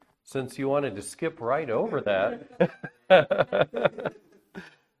since you wanted to skip right over that.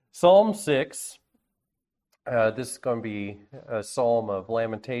 Psalm 6. This is going to be a psalm of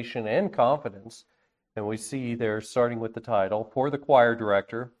lamentation and confidence. And we see there, starting with the title, for the choir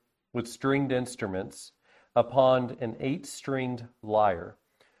director with stringed instruments upon an 8-stringed lyre,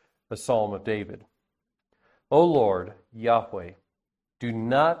 a psalm of David. O Lord, Yahweh, do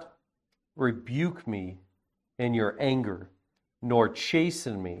not rebuke me in your anger, nor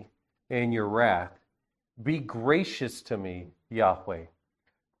chasten me in your wrath. Be gracious to me, Yahweh,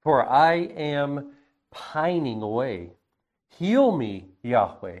 for I am pining away. Heal me,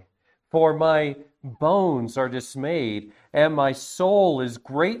 Yahweh, for my bones are dismayed, and my soul is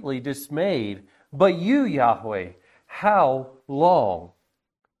greatly dismayed. But you, Yahweh, how long?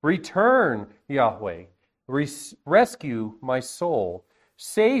 Return, Yahweh, rescue my soul.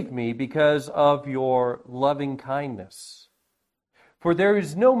 Save me because of your loving kindness. For there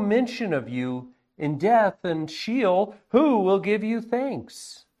is no mention of you in death, and Sheol, who will give you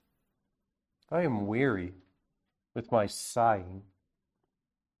thanks? I am weary with my sighing.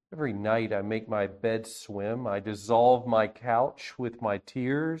 Every night I make my bed swim. I dissolve my couch with my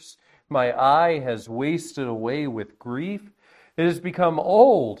tears. My eye has wasted away with grief. It has become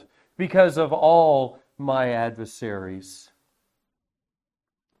old because of all my adversaries.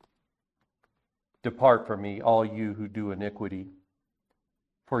 Depart from me, all you who do iniquity.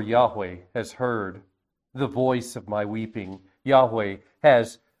 For Yahweh has heard the voice of my weeping. Yahweh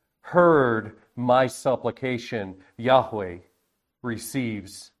has heard my supplication. Yahweh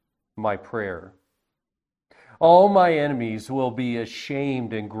receives my prayer. All my enemies will be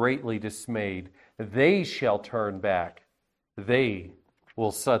ashamed and greatly dismayed. They shall turn back. They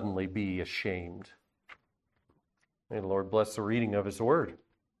will suddenly be ashamed. May the Lord bless the reading of His Word.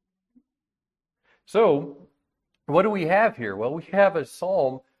 So, what do we have here? Well, we have a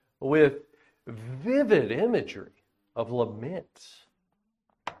psalm with vivid imagery of lament.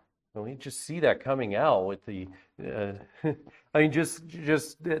 And we just see that coming out with the,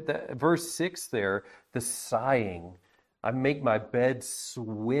 just verse 6 there, the sighing. I make my bed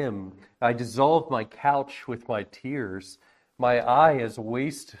swim. I dissolve my couch with my tears. My eye is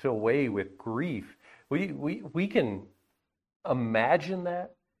wasted away with grief. We can imagine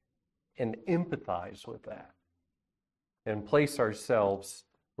that and empathize with that and place ourselves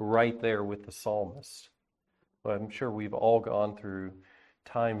right there with the psalmist. Well, I'm sure we've all gone through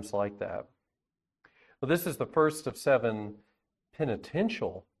times like that. Well, this is the first of 7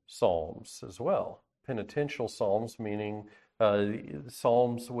 penitential psalms as well. Penitential psalms meaning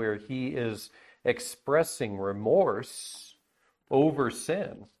psalms where he is expressing remorse over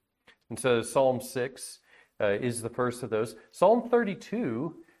sin. And so Psalm 6 is the first of those. Psalm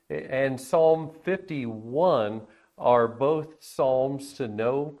 32 and Psalm 51 are both psalms to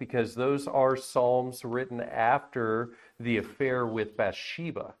know because those are psalms written after the affair with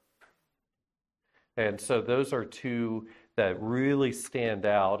Bathsheba. And so those are two that really stand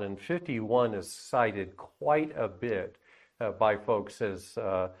out. And 51 is cited quite a bit by folks as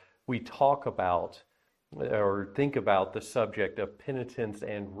we talk about or think about the subject of penitence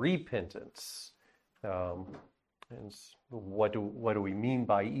and repentance. And what do we mean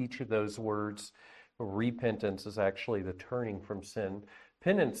by each of those words? Repentance is actually the turning from sin.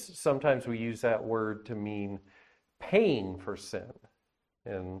 Penance, sometimes we use that word to mean paying for sin.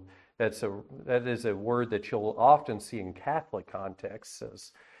 And that is a word that you'll often see in Catholic contexts,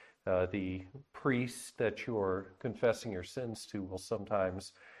 as the priest that you're confessing your sins to will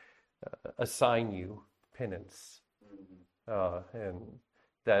sometimes assign you penance. And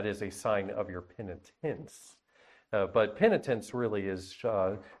that is a sign of your penitence. But penitence really is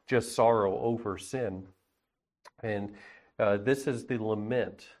just sorrow over sin. And this is the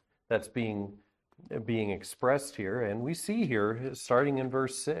lament that's being expressed here. And we see here, starting in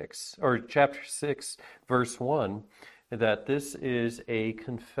verse 6, or chapter 6, verse 1, that this is a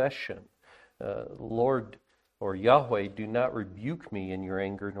confession. Lord, or Yahweh, do not rebuke me in your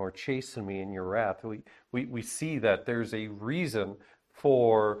anger, nor chasten me in your wrath. We see that there's a reason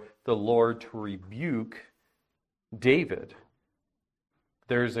for the Lord to rebuke David.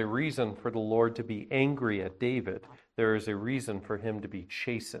 There's a reason for the Lord to be angry at David. There is a reason for him to be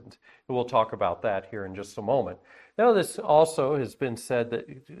chastened. And we'll talk about that here in just a moment. Now, this also has been said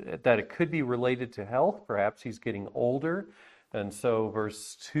that it could be related to health. Perhaps he's getting older. And so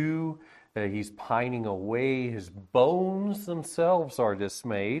verse 2, he's pining away. His bones themselves are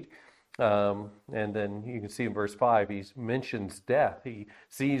dismayed. And then you can see in verse 5, he mentions death. He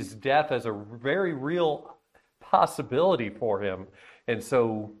sees death as a very real possibility for him. And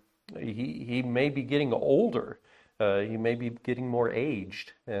so he may be getting older. He may be getting more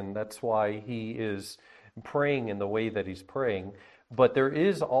aged, and that's why he is praying in the way that he's praying. But there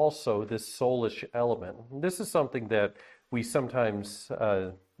is also this soulish element. This is something that we sometimes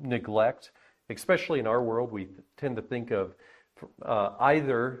neglect, especially in our world. We tend to think of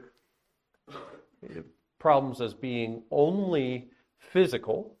either problems as being only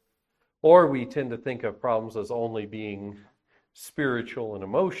physical, or we tend to think of problems as only being spiritual and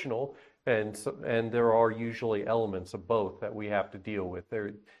emotional, and there are usually elements of both that we have to deal with.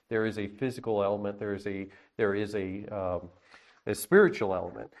 There is a physical element. There is a spiritual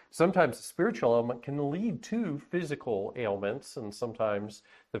element. Sometimes the spiritual element can lead to physical ailments, and sometimes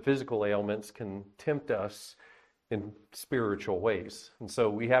the physical ailments can tempt us in spiritual ways. And so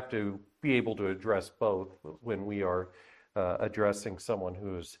we have to be able to address both when we are addressing someone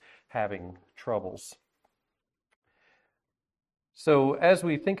who is having troubles. So as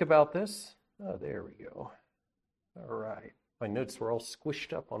we think about this, there we go. All right. My notes were all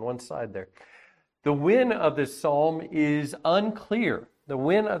squished up on one side there. The when of this psalm is unclear. The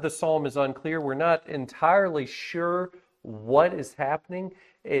when of the psalm is unclear. We're not entirely sure what is happening.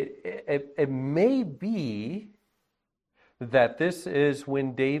 It may be that this is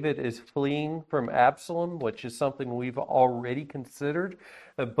when David is fleeing from Absalom, which is something we've already considered,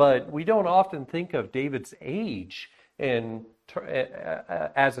 but we don't often think of David's age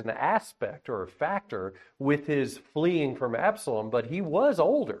as an aspect or a factor with his fleeing from Absalom, but he was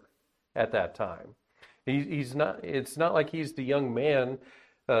older at that time. He's not. It's not like he's the young man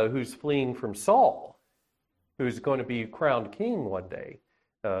who's fleeing from Saul, who's going to be crowned king one day,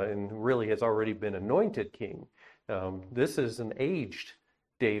 and really has already been anointed king. This is an aged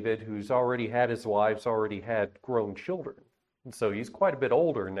David who's already had his wives, already had grown children. And so he's quite a bit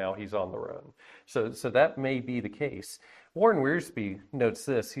older now he's on the run. So that may be the case. Warren Wiersbe notes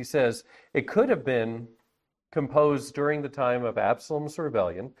this. He says, it could have been composed during the time of Absalom's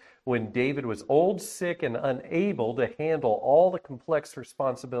rebellion, when David was old, sick, and unable to handle all the complex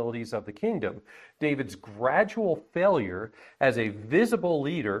responsibilities of the kingdom. David's gradual failure as a visible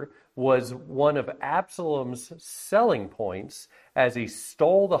leader was one of Absalom's selling points as he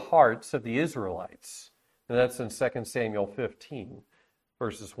stole the hearts of the Israelites. And that's in 2 Samuel 15,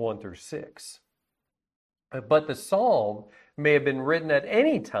 verses 1 through 6. But the psalm may have been written at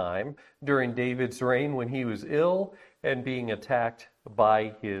any time during David's reign when he was ill and being attacked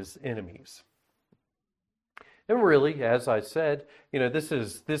by his enemies. And really, as I said, this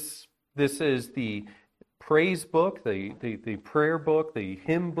is the praise book, the prayer book, the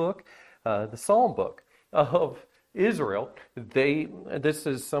hymn book, the psalm book of Israel. This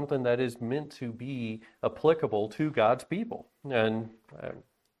is something that is meant to be applicable to God's people. And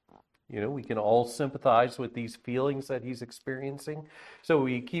we can all sympathize with these feelings that he's experiencing. So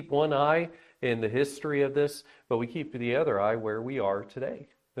we keep one eye in the history of this, but we keep the other eye where we are today.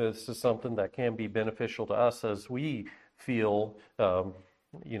 This is something that can be beneficial to us as we feel, the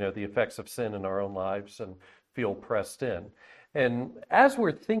effects of sin in our own lives and feel pressed in. And as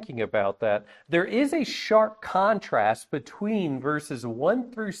we're thinking about that, there is a sharp contrast between verses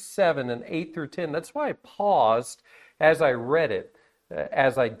 1 through 7 and 8 through 10. That's why I paused as I read it,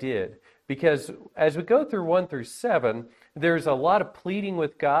 as I did. Because as we go through 1 through 7, there's a lot of pleading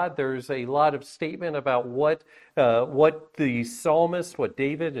with God. There's a lot of statement about what the psalmist, what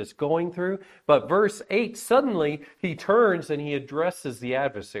David is going through. But verse 8, suddenly he turns and he addresses the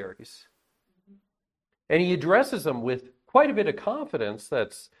adversaries. And he addresses them with quite a bit of confidence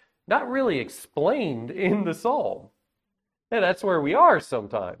that's not really explained in the psalm. And that's where we are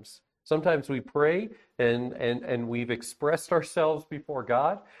sometimes. Sometimes we pray and we've expressed ourselves before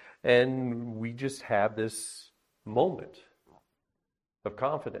God, and we just have this moment of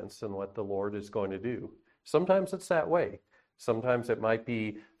confidence in what the Lord is going to do. Sometimes it's that way. Sometimes it might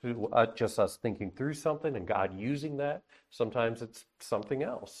be just us thinking through something and God using that. Sometimes it's something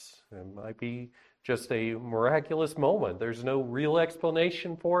else. It might be just a miraculous moment. There's no real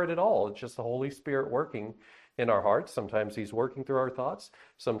explanation for it at all. It's just the Holy Spirit working in our hearts. Sometimes he's working through our thoughts.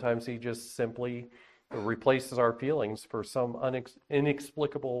 Sometimes he just simply replaces our feelings for some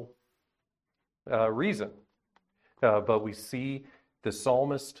inexplicable reason. But we see the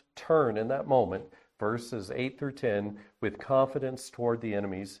psalmist turn in that moment, verses 8 through 10, with confidence toward the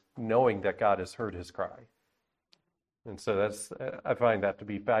enemies, knowing that God has heard his cry. And so I find that to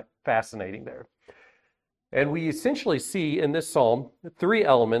be fascinating there. And we essentially see in this psalm 3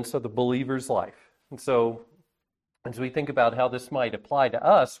 elements of the believer's life. And so as we think about how this might apply to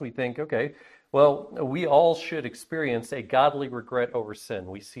us, we think, okay, well, we all should experience a godly regret over sin.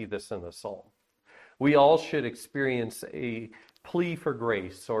 We see this in the psalm. We all should experience a plea for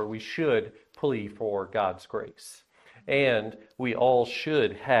grace, or we should plea for God's grace. And we all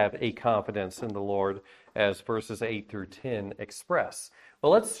should have a confidence in the Lord, as verses 8 through 10 express.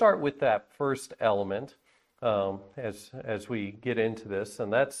 Well, let's start with that first element as we get into this,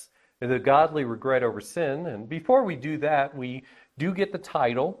 and that's the godly regret over sin. And before we do that, we do get the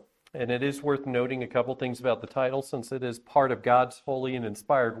title, and it is worth noting a couple things about the title since it is part of God's holy and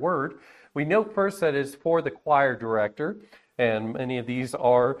inspired word. We note first that it is for the choir director, and many of these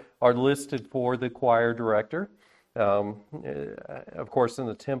are listed for the choir director. Of course, in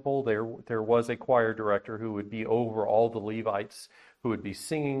the temple, there was a choir director who would be over all the Levites, who would be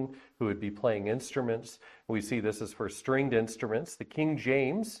singing, who would be playing instruments. We see this is for stringed instruments. The King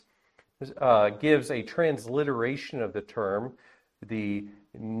James gives a transliteration of the term, the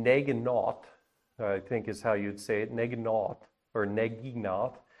neginoth, I think is how you'd say it, neginoth or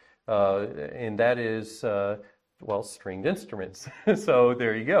neginoth, and that is, stringed instruments. So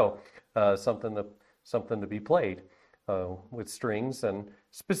there you go, something to be played with strings, and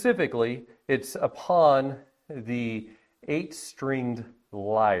specifically, it's upon the 8-stringed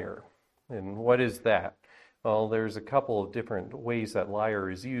lyre. And what is that? Well, there's a couple of different ways that lyre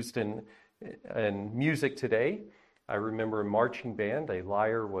is used in music today. I remember in marching band, a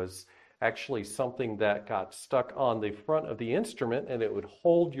lyre was actually something that got stuck on the front of the instrument, and it would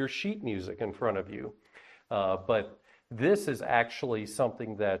hold your sheet music in front of you. But this is actually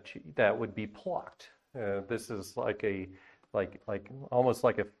something that would be plucked. This is like almost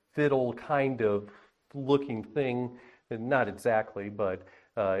like a fiddle kind of looking thing. Not exactly, but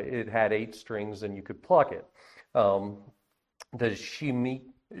it had 8 strings and you could pluck it. The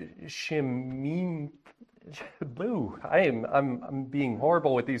I'm being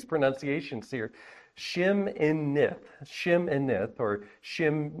horrible with these pronunciations here. Sheminith or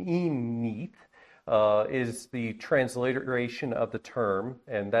Sheminith is the transliteration of the term,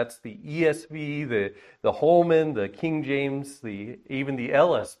 and that's the ESV, the Holman, the King James, even the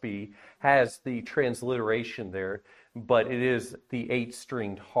LSB has the transliteration there, but it is the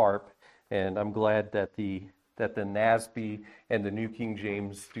 8-stringed harp, and I'm glad that the NASB and the New King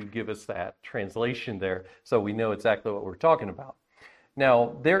James do give us that translation there, so we know exactly what we're talking about.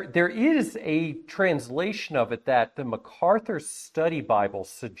 Now, there is a translation of it that the MacArthur Study Bible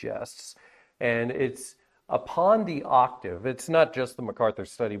suggests, and it's upon the octave. It's not just the MacArthur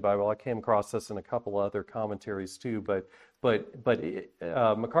Study Bible. I came across this in a couple other commentaries too, but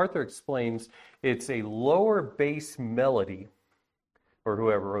MacArthur explains it's a lower bass melody, or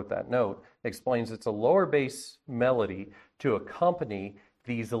whoever wrote that note explains it's a lower bass melody to accompany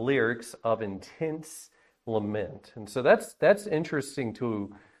these lyrics of intense lament. And so that's interesting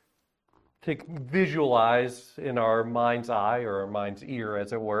to visualize in our mind's eye or our mind's ear,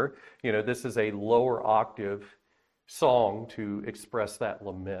 as it were. This is a lower octave song to express that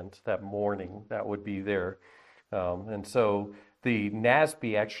lament, that mourning that would be there. And so the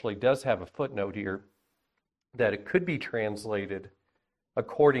NASB actually does have a footnote here that it could be translated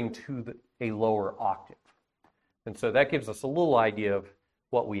according to a lower octave. And so that gives us a little idea of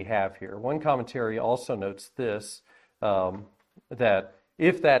what we have here. One commentary also notes this, that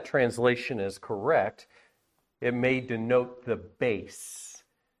if that translation is correct, it may denote the bass.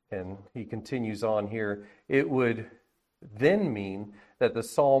 And he continues on here. It would then mean that the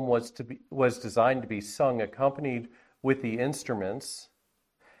psalm was designed to be sung accompanied with the instruments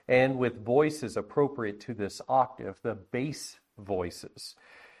and with voices appropriate to this octave, the bass voices.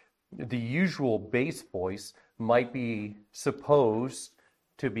 The usual bass voice might be supposed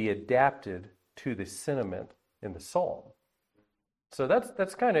to be adapted to the sentiment in the psalm. So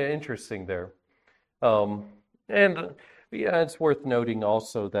that's kind of interesting there. It's worth noting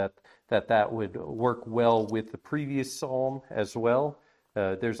also that would work well with the previous psalm as well.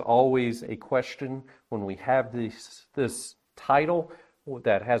 There's always a question when we have this title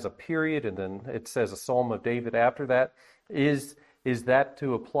that has a period and then it says a Psalm of David after that. Is that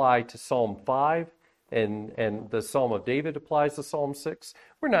to apply to Psalm 5 and the Psalm of David applies to Psalm 6?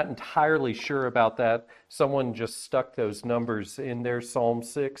 We're not entirely sure about that. Someone just stuck those numbers in there, Psalm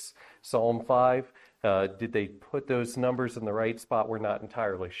 6, Psalm 5. Did they put those numbers in the right spot? We're not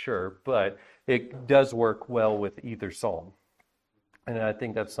entirely sure, but it does work well with either psalm. And I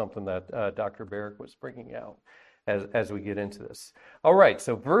think that's something that Dr. Barrick was bringing out as we get into this. All right,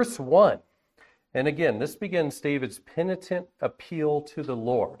 so verse 1. And again, this begins David's penitent appeal to the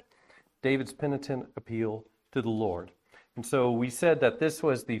Lord. David's penitent appeal to the Lord. And so we said that this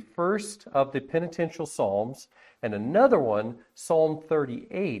was the first of the penitential psalms, and another one, Psalm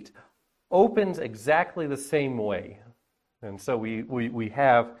 38, opens exactly the same way. And so we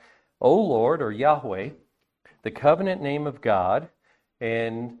have, O Lord, or Yahweh, the covenant name of God,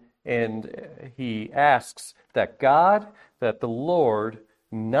 and and he asks that the Lord,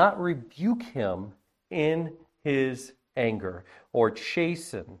 not rebuke him in his anger or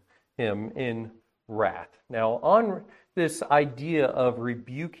chasten him in wrath. Now, on this idea of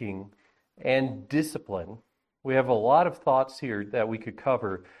rebuking and discipline, we have a lot of thoughts here that we could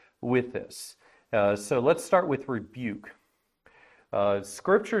cover with this. So let's start with rebuke.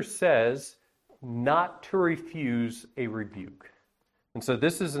 Scripture says not to refuse a rebuke. And so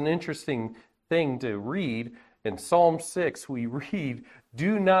this is an interesting thing to read. In Psalm 6, we read,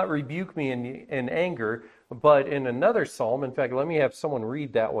 "Do not rebuke me in anger." But in another psalm, in fact, let me have someone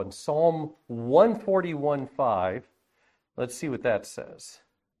read that one. Psalm 141:5. Let's see what that says.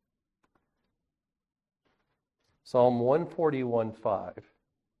 Psalm 141:5.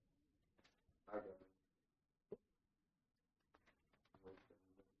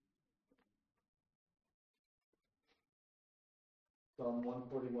 Psalm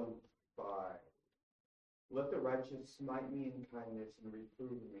 141:5. Let the righteous smite me in kindness and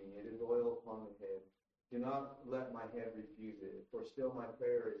reprove me. It is oil upon the head. Do not let my head refuse it, for still my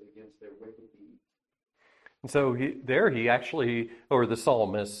prayer is against their wicked deeds. And so he actually, or the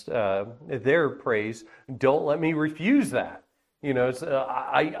psalmist, there prays, "Don't let me refuse that." You know,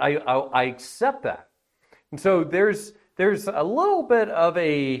 I accept that. And so there's a little bit of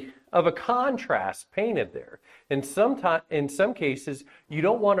a contrast painted there. In some cases, you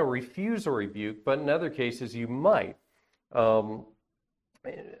don't want to refuse a rebuke, but in other cases, you might.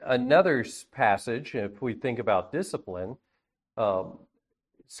 Another passage, if we think about discipline,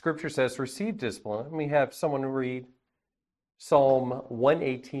 Scripture says, "Receive discipline." Let me have someone read Psalm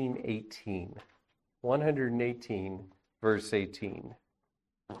 118:18. 118, verse 18.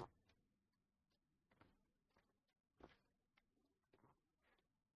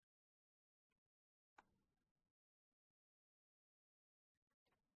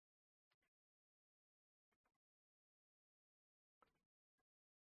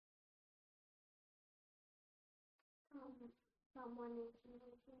 Psalm 118.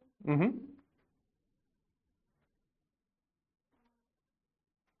 Mm-hmm.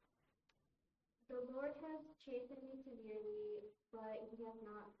 The Lord has chastened me severely, but he has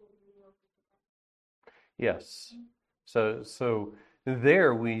not given me over to death. Yes. So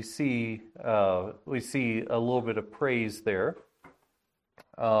there we see a little bit of praise there.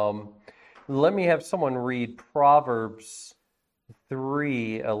 Let me have someone read Proverbs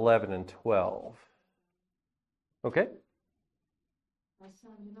 3:11 and 12. Okay. My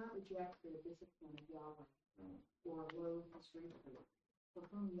son, do not reject the discipline of Yahweh, or loathe his reproof. For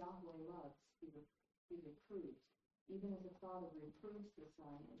whom Yahweh loves, he reproves, even as a father reproves the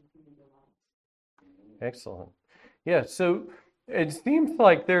son in whom he delights. Excellent. Yeah, so it seems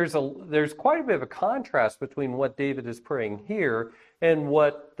like there's quite a bit of a contrast between what David is praying here and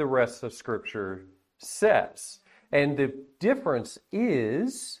what the rest of Scripture says. And the difference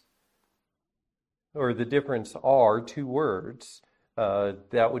are two words.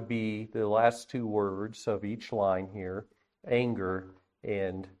 That would be the last two words of each line here: anger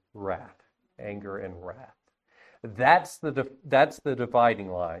and wrath. Anger and wrath. That's the dividing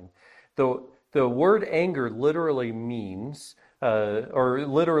line. The word anger literally means, or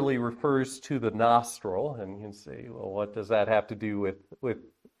literally refers to the nostril. And you can say, well, what does that have to do with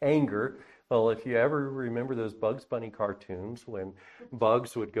anger? Well, if you ever remember those Bugs Bunny cartoons when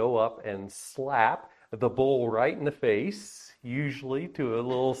Bugs would go up and slap the bull right in the face, usually to a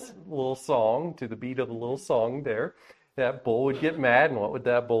little song, to the beat of a little song there, that bull would get mad, and what would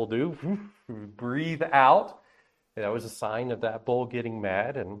that bull do? Breathe out. That was a sign of that bull getting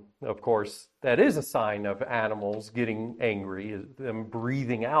mad, and of course, that is a sign of animals getting angry, them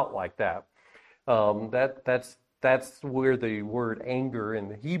breathing out like that. That's where the word anger in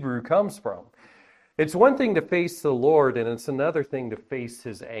the Hebrew comes from. It's one thing to face the Lord, and it's another thing to face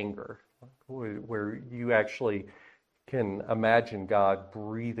his anger, where you actually can imagine God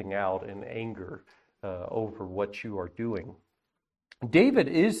breathing out in anger over what you are doing. David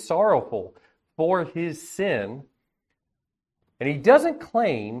is sorrowful for his sin, and he doesn't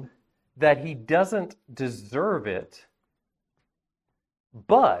claim that he doesn't deserve it,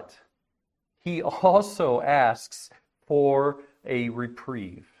 but he also asks for a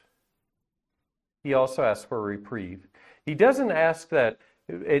reprieve. He also asks for a reprieve. He doesn't ask that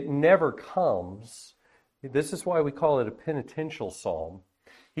it never comes. This is why we call it a penitential psalm.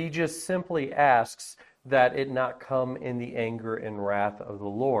 He just simply asks that it not come in the anger and wrath of the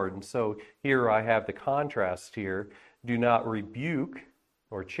Lord. And so here I have the contrast here. Do not rebuke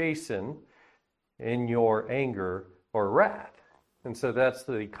or chasten in your anger or wrath. And so that's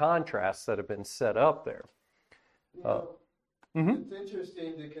the contrasts that have been set up there. Mhm. It's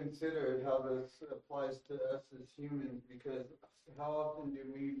interesting to consider how this applies to us as humans, because how often do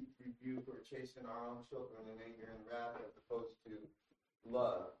we rebuke or chasten our own children in anger and wrath as opposed to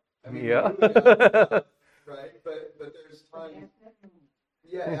love? I mean, Yeah. we do it out of love, right? But there's But times, at that moment,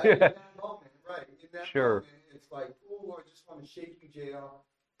 yeah, Yeah. in that moment, right? In that Sure. moment, it's like, oh, I just want to shake you, JL.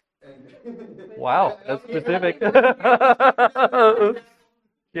 And Wow, that's specific.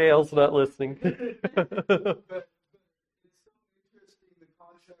 JL's not listening. But it's so interesting, the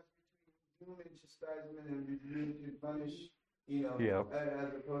contrast between human chastisement and rebuke and punish, Yeah.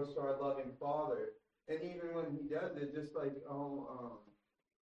 as opposed to our loving Father. And even when he does it, just like,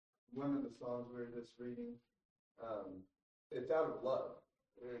 one of the songs we were just reading, it's out of love.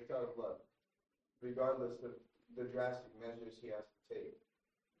 It's out of love, regardless of the drastic measures he has to take.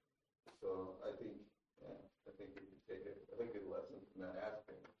 So I think we can take a good lesson from that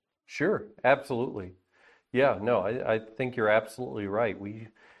aspect. Sure, absolutely. Yeah, no, I think you're absolutely right. We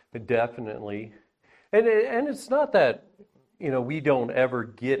definitely, and it's not that, we don't ever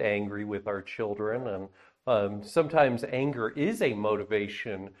get angry with our children, and sometimes anger is a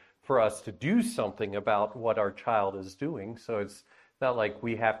motivation for us to do something about what our child is doing. So it's not like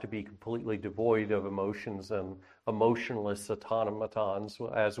we have to be completely devoid of emotions and emotionless automatons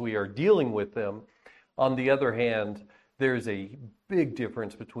as we are dealing with them. On the other hand, there's a big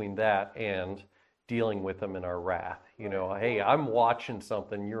difference between that and dealing with them in our wrath. Hey, I'm watching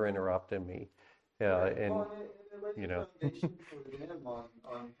something, you're interrupting me. And Well, it lays a foundation for them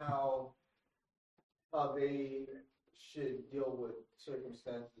on how they should deal with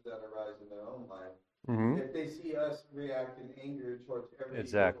circumstances that arise in their own life. mhm, If they see us react in anger towards every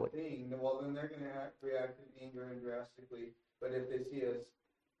Exactly. little thing, then they're going to react in anger and drastically. But if they see us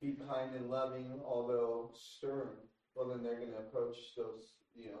be kind and loving, although stern, then they're going to approach those,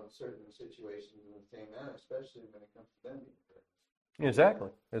 certain situations in the same manner, especially when it comes to them being parents.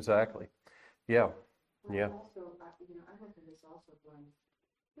 exactly. Yeah, but Yeah. also, I look at this also going,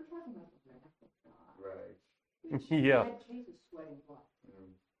 we're talking about the wrath of God, Right. which Yeah. had Jesus sweating blood,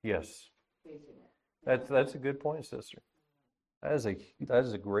 yes. facing it. That's a good point, sister. That is a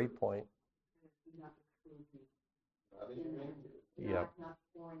great point. Not reprove me, How did you make it? Yeah. not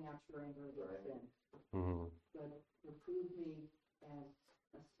pouring out your anger against sin, hmm but reprove me as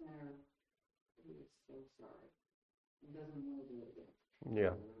a sinner who is so sorry and doesn't want to do it again.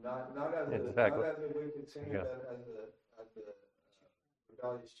 Yeah, Not as Exactly. not as a wicked sinner, Yeah. but as a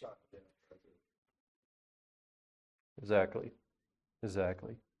rebellious child. Yeah. exactly.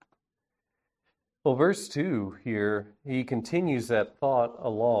 Well, verse 2 here, he continues that thought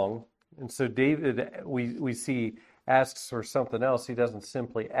along. And so David, we see, asks for something else. He doesn't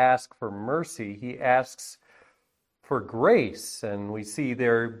simply ask for mercy, he asks for grace. And we see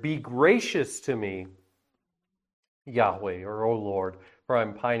there, be gracious to me, Yahweh, or O Lord, for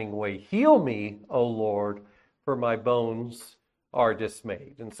I'm pining away. Heal me, O Lord, for my bones are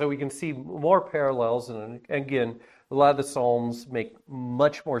dismayed. And so we can see more parallels. And again, a lot of the Psalms make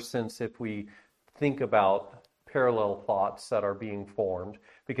much more sense if we think about parallel thoughts that are being formed,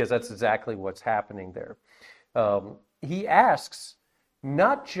 because that's exactly what's happening there. He asks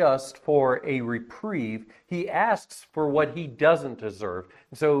not just for a reprieve, he asks for what he doesn't deserve.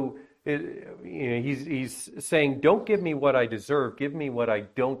 So he's saying, don't give me what I deserve, give me what I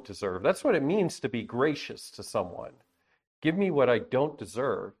don't deserve. That's what it means to be gracious to someone. Give me what I don't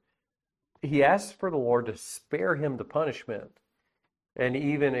deserve. He asks for the Lord to spare him the punishment and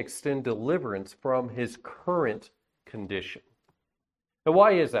even extend deliverance from his current condition. Now,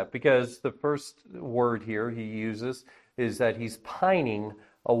 why is that? Because the first word here he uses is that he's pining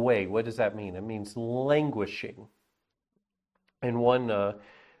away. What does that mean? It means languishing. And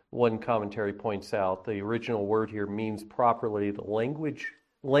one commentary points out the original word here means properly the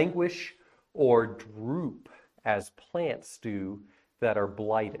languish or droop as plants do that are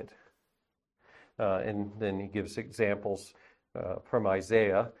blighted. And then he gives examples from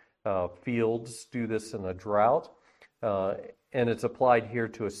Isaiah. Fields do this in a drought. And it's applied here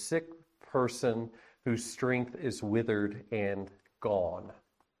to a sick person whose strength is withered and gone.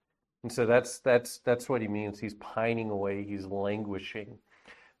 And so that's what he means. He's pining away. He's languishing.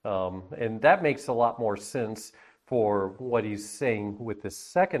 And that makes a lot more sense for what he's saying with the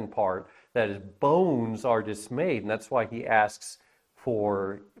second part, that his bones are dismayed. And that's why he asks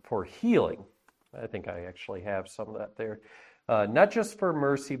for healing. I think I actually have some of that there. Not just for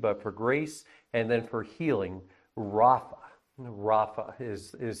mercy, but for grace, and then for healing. Rapha. Rapha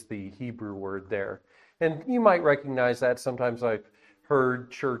is the Hebrew word there. And you might recognize that. Sometimes I've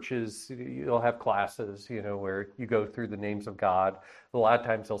heard churches, you'll have classes, where you go through the names of God. A lot of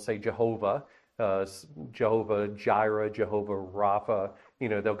times they'll say Jehovah, Jehovah Jireh, Jehovah Rapha.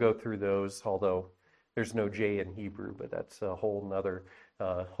 They'll go through those, although there's no J in Hebrew, but that's a whole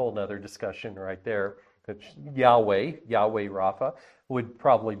nother discussion right there. Yahweh Rapha would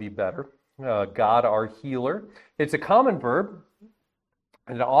probably be better. God, our healer. It's a common verb,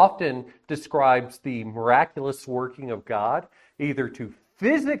 and it often describes the miraculous working of God, either to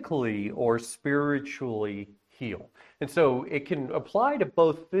physically or spiritually heal. And so it can apply to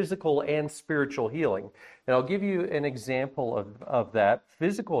both physical and spiritual healing. And I'll give you an example of that.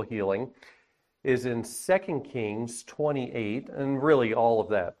 Physical healing is in 2 Kings 28, and really all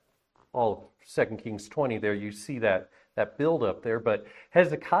of 2 Kings 20 there, you see that build up there. But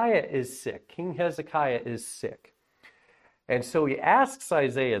Hezekiah is sick. King Hezekiah is sick. And so he asks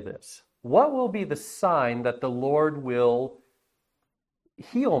Isaiah this: what will be the sign that the Lord will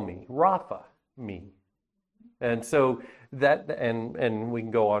heal me, Rapha me? And so and we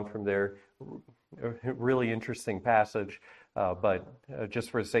can go on from there. A really interesting passage, but just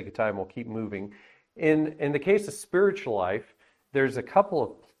for the sake of time, we'll keep moving. In the case of spiritual life, there's a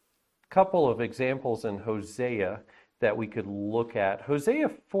couple of examples in Hosea that we could look at. Hosea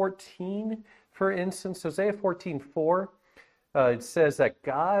 14, for instance, Hosea 14:4, it says that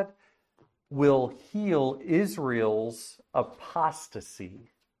God will heal Israel's apostasy.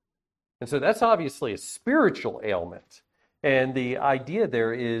 And so that's obviously a spiritual ailment. And the idea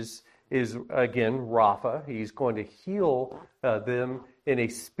there is again, Rapha. He's going to heal them in a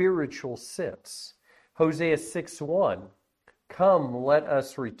spiritual sense. Hosea 6:1, come, let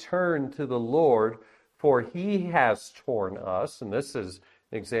us return to the Lord, for he has torn us. And this is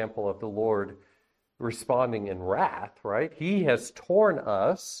an example of the Lord responding in wrath, right? He has torn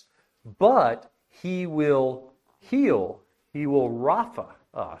us, but he will heal. He will Rapha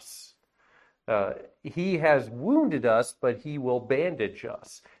us. He has wounded us, but he will bandage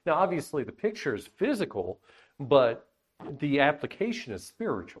us. Now, obviously, the picture is physical, but the application is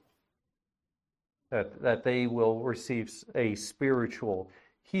spiritual. That they will receive a spiritual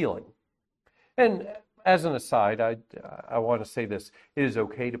healing. And as an aside, I want to say this: it is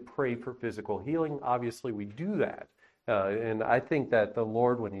okay to pray for physical healing. Obviously, we do that. And I think that the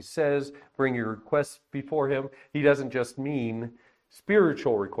Lord, when he says, bring your requests before him, he doesn't just mean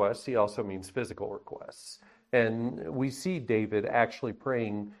spiritual requests, he also means physical requests. And we see David actually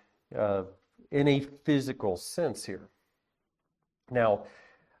praying in a physical sense here. Now,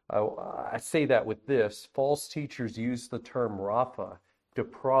 I say that with this: false teachers use the term Rapha to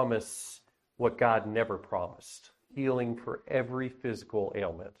promise what God never promised: healing for every physical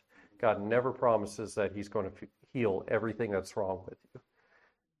ailment. God never promises that he's going to heal everything that's wrong with you.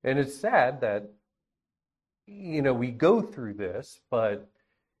 And it's sad that, we go through this, but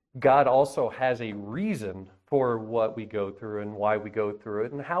God also has a reason for what we go through and why we go through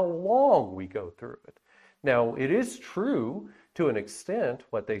it and how long we go through it. Now, it is true to an extent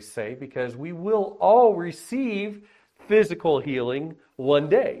what they say, because we will all receive physical healing one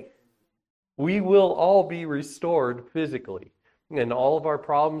day. We will all be restored physically. And all of our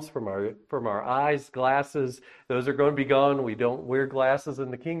problems from our eyes, glasses, those are going to be gone. We don't wear glasses in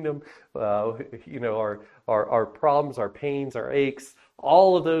the kingdom. Our problems, our pains, our aches,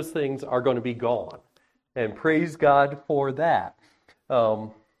 all of those things are going to be gone. And praise God for that.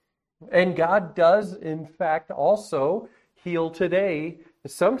 And God does, in fact, also heal today,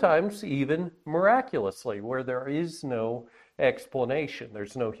 sometimes even miraculously, where there is no explanation.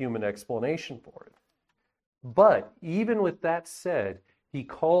 There's no human explanation for it. But even with that said, he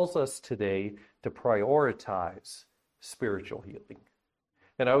calls us today to prioritize spiritual healing.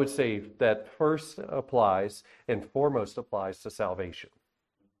 And I would say that first applies and foremost applies to salvation.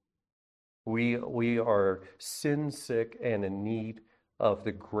 We are sin sick and in need of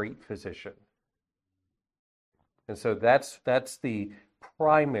the great physician. And so that's the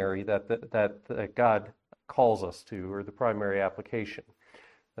primary that God calls us to, or the primary application.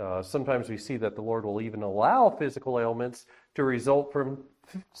 Sometimes we see that the Lord will even allow physical ailments to result from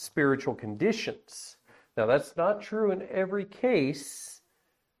spiritual conditions. Now, that's not true in every case,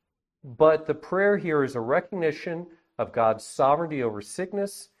 but the prayer here is a recognition of God's sovereignty over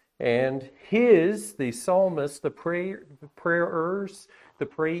sickness and the psalmist, the prayerers, the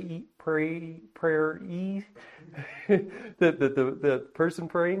the person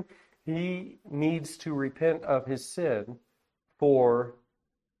praying, he needs to repent of his sin for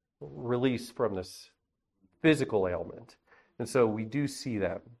release from this physical ailment. And so we do see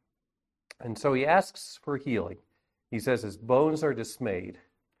that. And so he asks for healing. He says his bones are dismayed.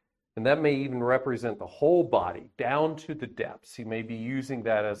 And that may even represent the whole body, down to the depths. He may be using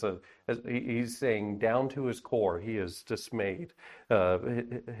that as he's saying down to his core, he is dismayed.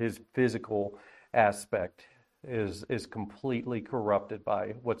 His physical aspect is completely corrupted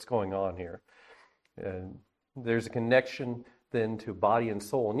by what's going on here. And there's a connection then to body and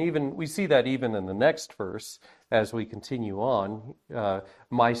soul. And even we see that even in the next verse as we continue on.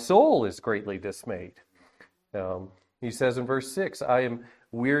 My soul is greatly dismayed. He says in verse 6, I am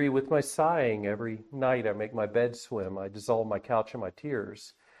weary with my sighing. Every night I make my bed swim. I dissolve my couch in my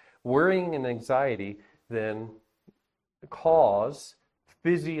tears. Worrying and anxiety then cause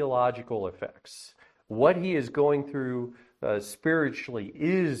physiological effects. What he is going through spiritually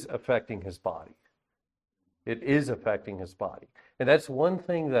is affecting his body. It is affecting his body. And that's one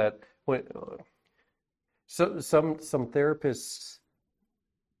thing that some therapists,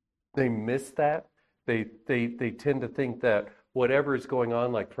 they miss that. They tend to think that whatever is going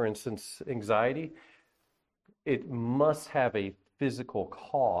on, like for instance, anxiety, it must have a physical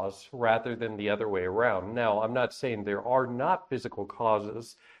cause rather than the other way around. Now, I'm not saying there are not physical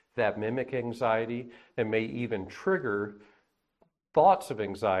causes that mimic anxiety and may even trigger thoughts of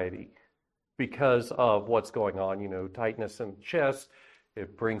anxiety because of what's going on, tightness in the chest.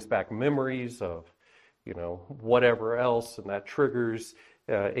 It brings back memories of, whatever else, and that triggers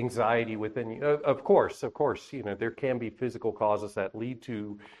anxiety within you. Of course, there can be physical causes that lead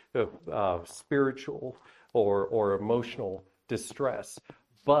to spiritual or emotional distress.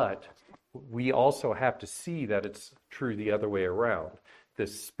 But we also have to see that it's true the other way around. The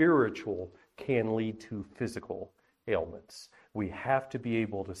spiritual can lead to physical ailments. We have to be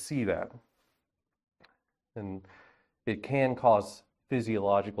able to see that. And it can cause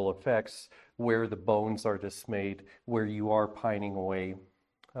physiological effects where the bones are dismayed, where you are pining away.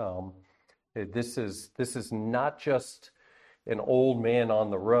 This is not just an old man on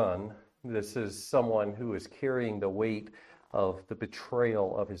the run. This is someone who is carrying the weight of the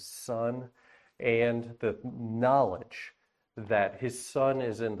betrayal of his son and the knowledge that his son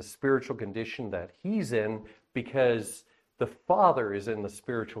is in the spiritual condition that he's in because the father is in the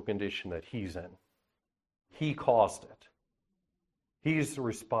spiritual condition that he's in. He caused it. He's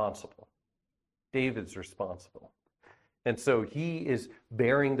responsible. David's responsible. And so he is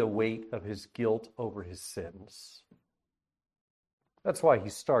bearing the weight of his guilt over his sins. That's why he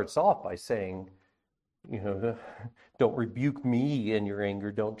starts off by saying, don't rebuke me in your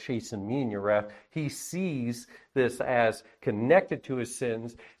anger, don't chasten me in your wrath. He sees this as connected to his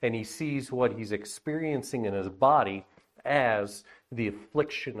sins, and he sees what he's experiencing in his body as the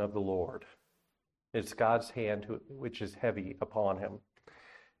affliction of the Lord. It's God's hand which is heavy upon him.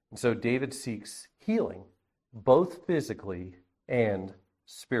 And so David seeks healing, both physically and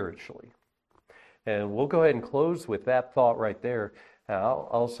spiritually. And we'll go ahead and close with that thought right there.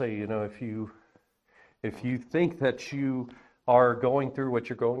 I'll say, if you think that you are going through what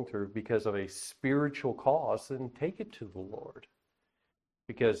you're going through because of a spiritual cause, then take it to the Lord.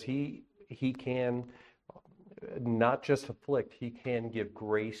 Because he can not just afflict, he can give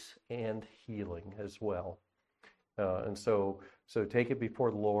grace and healing as well. And so take it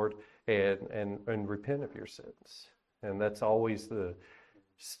before the Lord and repent of your sins. And that's always the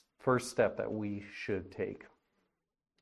first step that we should take.